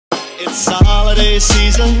It's a holiday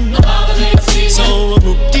season, so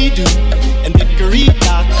whoop-dee-doo and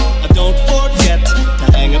dickory-dock. Don't forget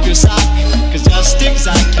to hang up your sock, 'cause just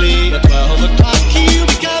exactly at 12 o'clock he'll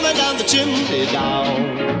be coming down the chimney down.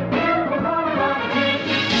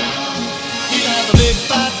 He'll have a big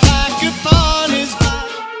fat pack upon his back.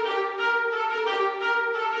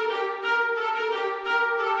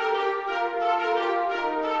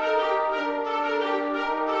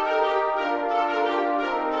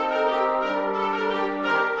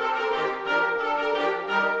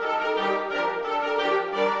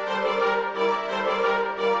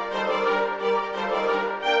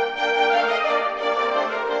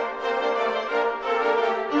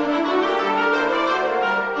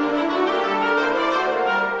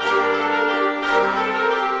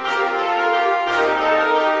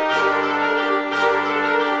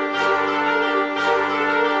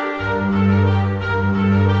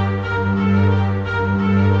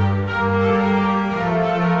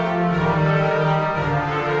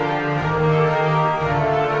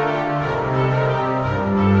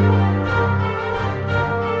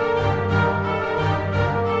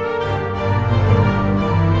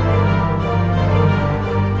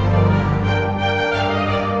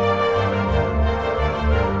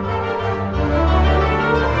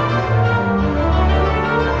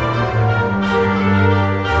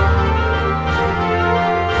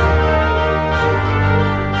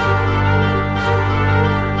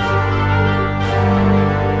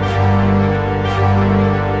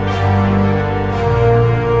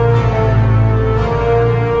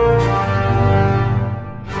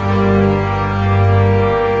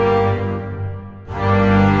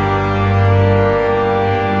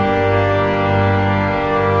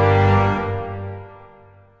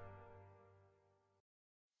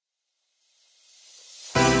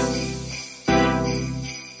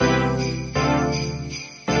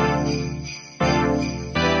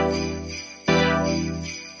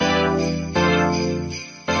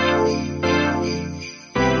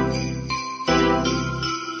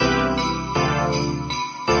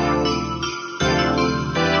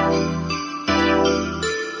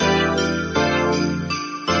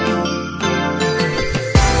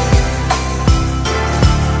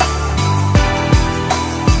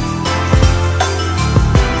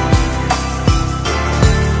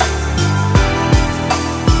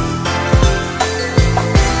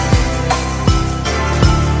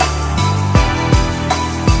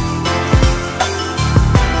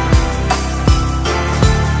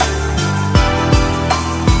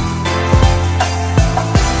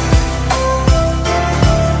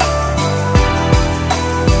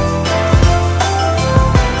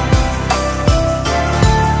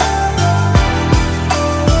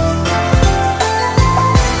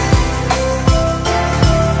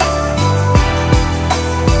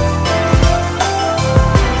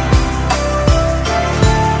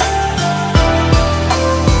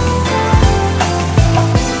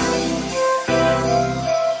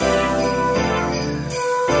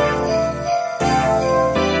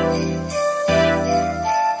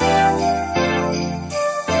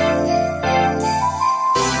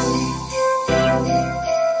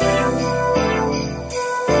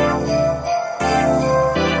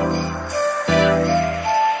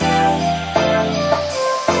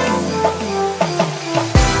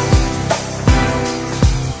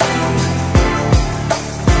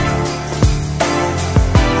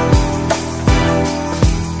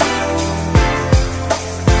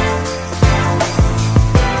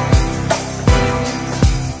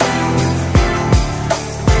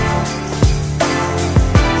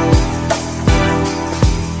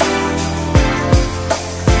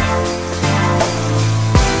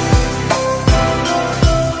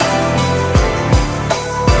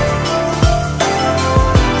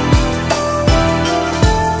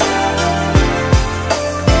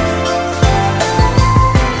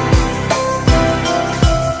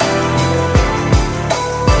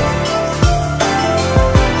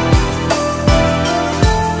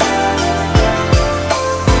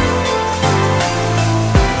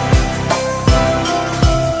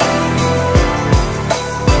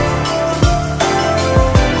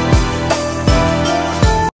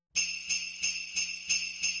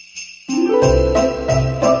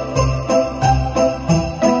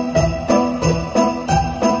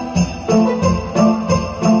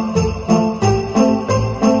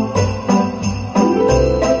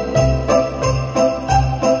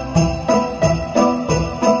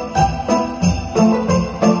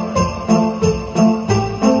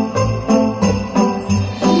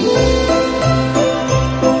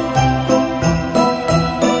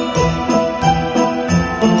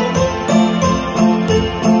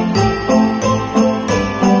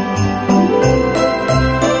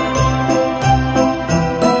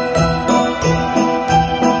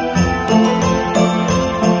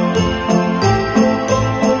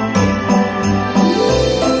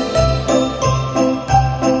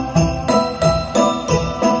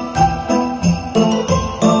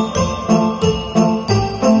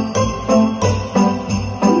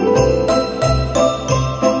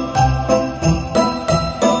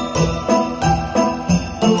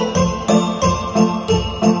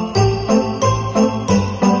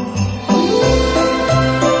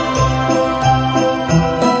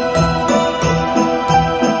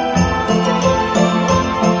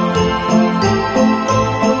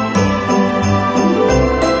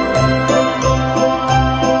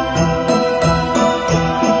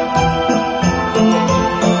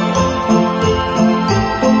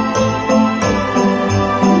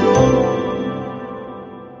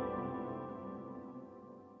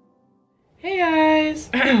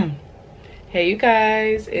 Hey you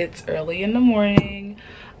guys, it's early in the morning.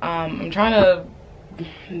 I'm trying to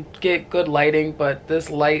get good lighting, but this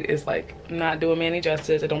light is like not doing me any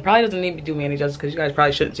justice. It probably doesn't need to do me any justice because you guys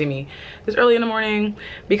probably shouldn't see me this early in the morning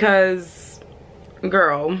because,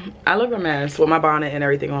 girl, I look a mess with my bonnet and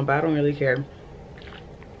everything on, but I don't really care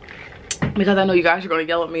because I know you guys are going to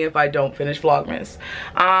yell at me if I don't finish Vlogmas.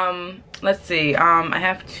 Let's see. I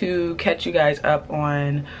have to catch you guys up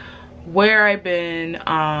on where I've been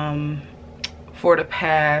for the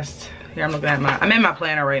past, here I'm looking at I'm in my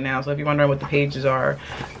planner right now, so if you're wondering what the pages are,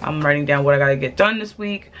 I'm writing down what I gotta get done this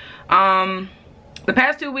week. The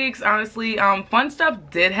past 2 weeks, honestly, fun stuff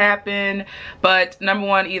did happen, but number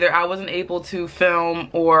one, either I wasn't able to film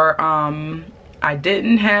or I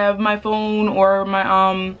didn't have my phone or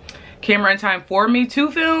my camera in time for me to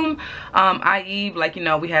film, i.e. like, you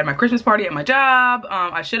know, we had my Christmas party at my job.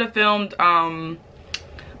 I should have filmed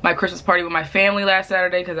my Christmas party with my family last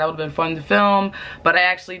Saturday because that would have been fun to film, but I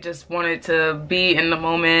actually just wanted to be in the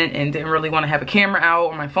moment and didn't really want to have a camera out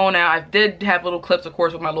or my phone out. I did have little clips, of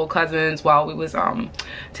course, with my little cousins while we was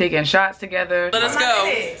taking shots together. Let us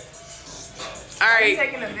go. All right.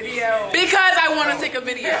 Taking a video. Because I want to take a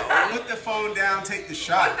video. Put the phone down, take the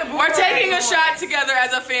shot. We're taking a shot together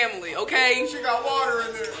as a family, okay? She got water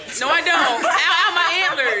in there. No, I don't. Ow, my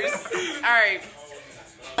antlers. All right.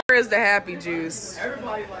 Where is the happy juice?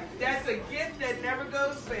 Everybody like, that's a gift that never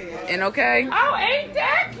goes bad. And okay? Oh, ain't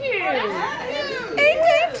that cute? Ain't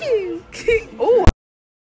that cute? Ooh.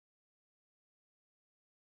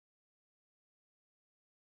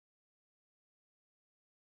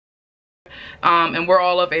 And we're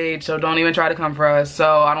all of age, so don't even try to come for us.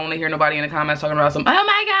 So I don't want to hear nobody in the comments talking about some, oh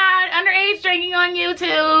my god, underage drinking on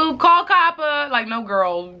YouTube, call COPPA. Like, no,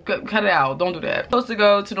 girl, cut it out. Don't do that. Supposed to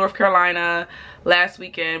go to North Carolina last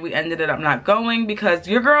weekend. We ended up not going because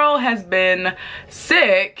your girl has been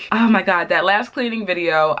sick. Oh my god, that last cleaning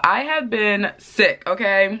video, I have been sick,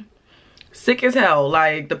 okay? Sick as hell.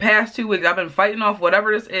 Like, the past 2 weeks I've been fighting off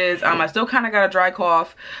whatever this is. I still kind of got a dry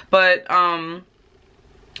cough, but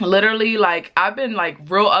literally, like, I've been like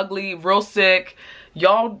real ugly, real sick,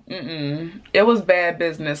 y'all. It was bad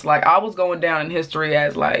business. Like, I was going down in history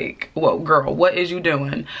as like, well, girl, what is you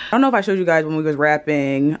doing? I don't know if I showed you guys when we was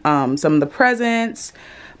wrapping some of the presents,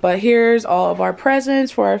 but here's all of our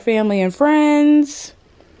presents for our family and friends,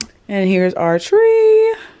 and here's our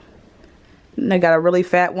tree. And I got a really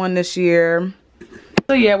fat one this year.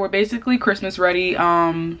 So yeah, we're basically Christmas ready,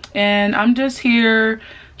 and I'm just here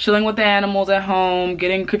chilling with the animals at home,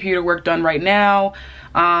 getting computer work done right now.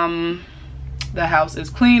 The house is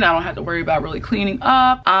clean. I don't have to worry about really cleaning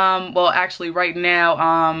up. Well, actually right now,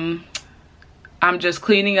 I'm just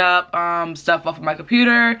cleaning up stuff off of my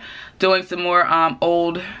computer, doing some more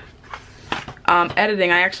old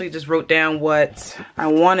editing. I actually just wrote down what I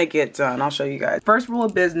want to get done. I'll show you guys. First rule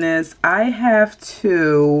of business, I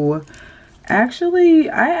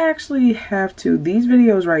actually have to, these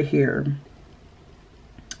videos right here,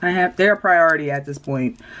 they're a priority at this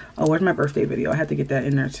point. Oh, where's my birthday video? I had to get that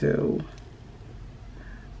in there too.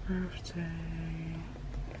 Birthday.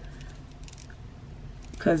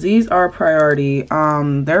 Because these are a priority.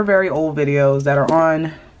 They're very old videos that are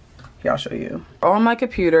on, here, I'll show you. On my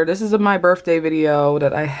computer, this is my birthday video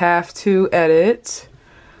that I have to edit.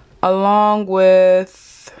 Along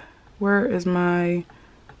with, where is my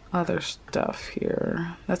other stuff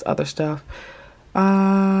here? That's other stuff.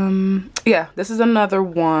 Yeah, this is another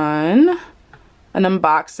one, an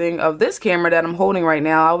unboxing of this camera that I'm holding right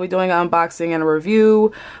now. I'll be doing an unboxing and a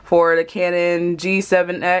review for the Canon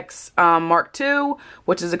G7X Mark II,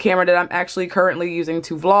 which is a camera that I'm actually currently using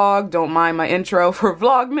to vlog. Don't mind my intro for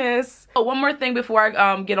Vlogmas. Oh, one more thing before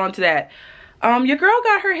I get on to that. Your girl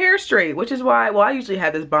got her hair straight, which is why, well, I usually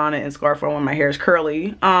have this bonnet and scarf on when my hair is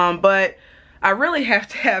curly, but I really have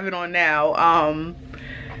to have it on now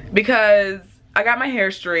because I got my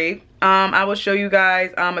hair straight. I will show you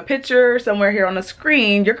guys a picture somewhere here on the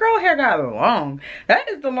screen. Your girl hair got long. That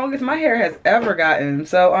is the longest my hair has ever gotten.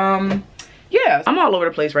 So yeah, I'm all over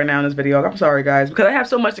the place right now in this video. I'm sorry guys, because I have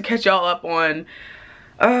so much to catch y'all up on,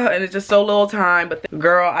 and it's just so little time. But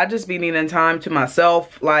girl, I just be needing time to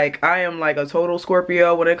myself. Like, I am like a total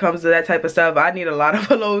Scorpio when it comes to that type of stuff. I need a lot of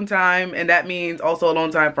alone time, and that means also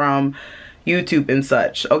alone time from YouTube and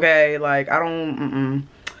such, okay? Like, I don't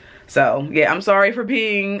So yeah, I'm sorry for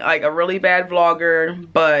being like a really bad vlogger,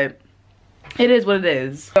 but it is what it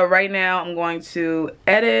is. So right now I'm going to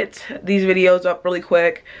edit these videos up really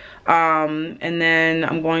quick, and then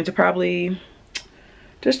I'm going to probably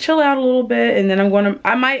just chill out a little bit, and then I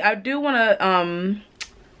do want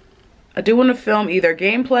to film either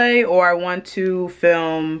gameplay, or I want to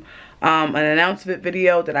film an announcement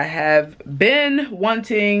video that I have been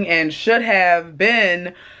wanting and should have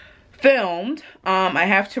been filmed. I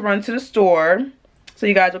have to run to the store, so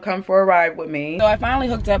you guys will come for a ride with me. So I finally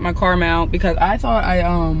hooked up my car mount because I thought I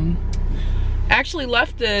actually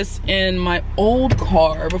left this in my old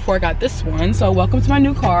car before I got this one. So welcome to my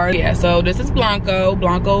new car. Yeah, so this is Blanco.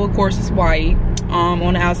 Blanco, of course, is white on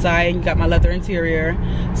the outside. You got my leather interior.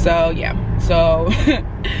 So yeah, so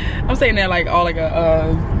I'm saying that like all like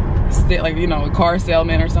like, you know, a car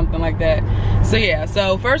salesman or something like that. So yeah,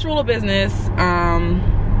 so first rule of business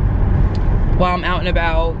while I'm out and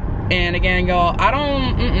about. And again, y'all, I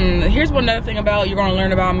don't, here's one other thing about, you're gonna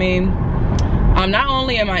learn about me. Not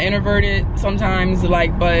only am I introverted sometimes,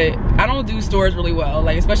 like, but I don't do stores really well,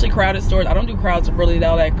 like especially crowded stores. I don't do crowds really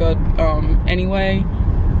all that good anyway.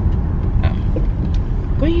 Oh.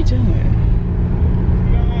 What are you doing?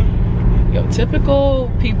 Yo, typical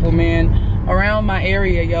people, man, around my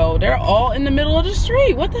area, yo, they're all in the middle of the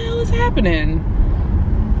street. What the hell is happening?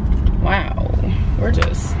 Wow, we're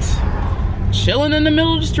just chilling in the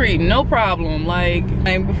middle of the street, no problem. Like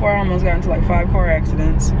before I almost got into like 5 car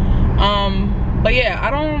accidents. But yeah, I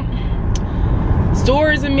don't,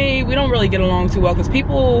 stores and me, we don't really get along too well because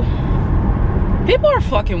people are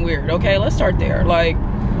fucking weird, okay? Let's start there. Like,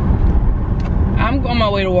 I'm on my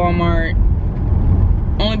way to Walmart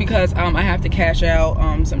only because I have to cash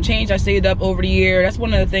out some change I saved up over the year. That's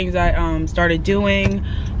one of the things I started doing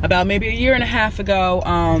about maybe a year and a half ago.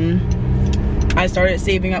 I started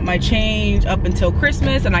saving up my change up until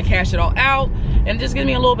Christmas, and I cashed it all out, and it just gives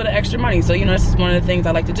me a little bit of extra money. So, you know, this is one of the things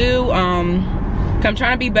I like to do. I'm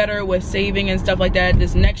trying to be better with saving and stuff like that.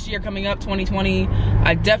 This next year coming up, 2020,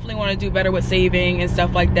 I definitely want to do better with saving and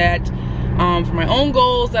stuff like that for my own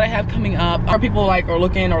goals that I have coming up. Or people like are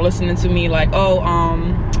looking or listening to me like, oh,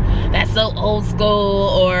 that's so old school,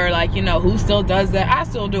 or like, you know, who still does that? I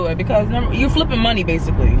still do it because you're flipping money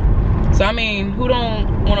basically. So I mean, who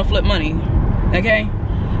don't want to flip money? Okay,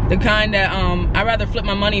 the kind that I'd rather flip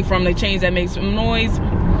my money from the change that makes noise.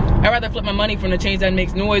 I'd rather flip my money from the change that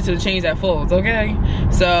makes noise to the change that folds. Okay,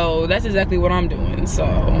 so that's exactly what I'm doing. So,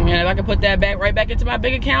 and if I can put that right back into my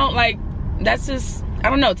big account, like, that's just, I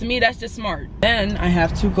don't know, to me that's just smart. Then I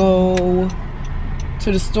have to go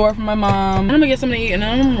to the store for my mom, and I'm gonna get something to eat, and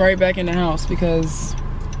then I'm right back in the house because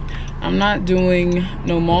I'm not doing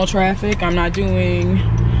no mall traffic. I'm not doing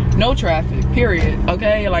no traffic, period.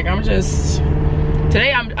 Okay, like I'm just,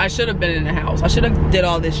 today I should have been in the house. I should have did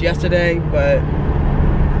all this yesterday, but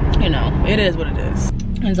you know, it is what it is.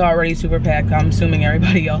 It's already super packed. I'm assuming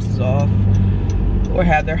everybody else is off or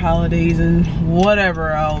have their holidays and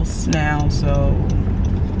whatever else now. So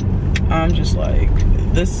I'm just like,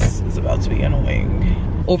 this is about to be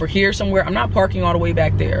annoying. Over here somewhere, I'm not parking all the way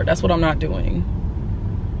back there. That's what I'm not doing.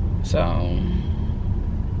 So,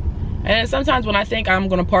 and sometimes when I think I'm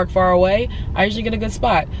gonna park far away, I usually get a good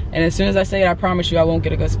spot. And as soon as I say it, I promise you I won't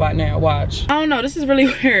get a good spot now. Watch. I don't know, this is really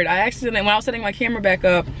weird. I accidentally, when I was setting my camera back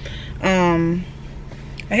up, I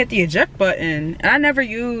hit the eject button, and I never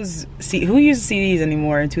use, who uses CDs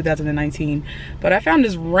anymore in 2019? But I found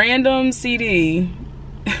this random CD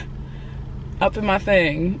up in my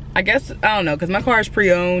thing. I guess, I don't know, because my car is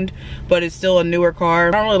pre-owned, but it's still a newer car.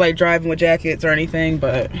 I don't really like driving with jackets or anything,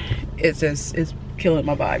 but it's just, it's killing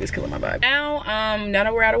my vibe. It's killing my vibe. Now, now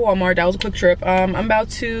that we're out of Walmart, that was a quick trip. I'm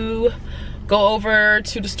about to go over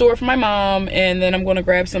to the store for my mom, and then I'm gonna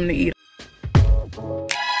grab something to eat.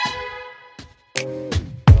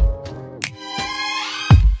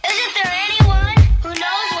 Isn't there anyone who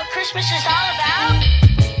knows what Christmas is all about?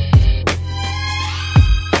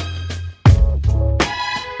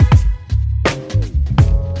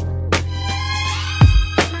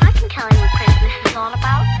 I can tell you what Christmas is all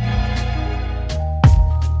about.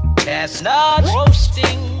 Chestnuts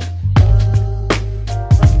roasting,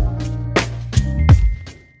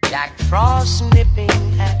 Jack Frost nipping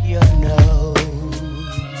at your nose.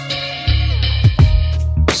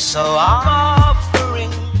 So I'm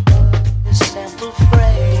offering this simple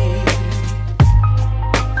phrase.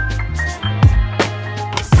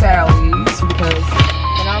 Sally's, because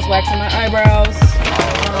when I was waxing my eyebrows,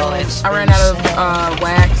 I ran out of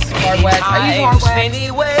wax, hard wax. I use hard wax.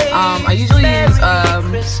 I usually use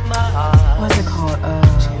what's it called?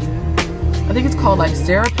 I think it's called like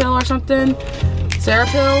Serapil or something.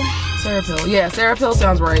 Serapil? Serapil. Yeah, Serapil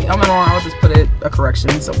sounds right. I'm wrong. I'll just put it a correction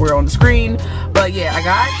somewhere on the screen. But yeah, I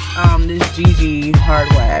got this GG hard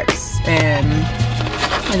wax, and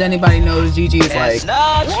as anybody knows, GG is like the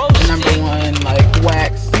 #1 like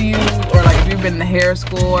wax to use, or like if you've been in the hair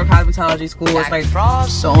school or cosmetology school, it's like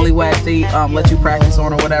the only wax they let you practice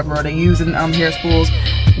on or whatever, or they use in hair schools.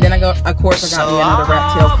 Then of course I got me another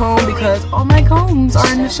rat tail comb because all my combs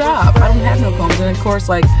are in the shop. I don't have no combs, and of course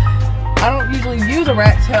like I don't usually use a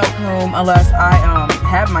rat tail comb unless I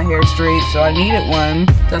have my hair straight, so I needed one.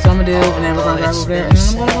 That's what I'm gonna do, and then we're gonna drive over there, and then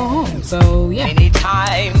I'm gonna go home. So yeah,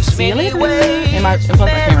 see you later. And plus my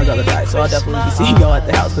camera's the other side, so I'll definitely be seeing y'all at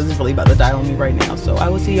the house because it's really about to die on me right now. So I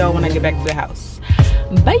will see y'all when I get back to the house.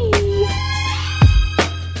 Bye.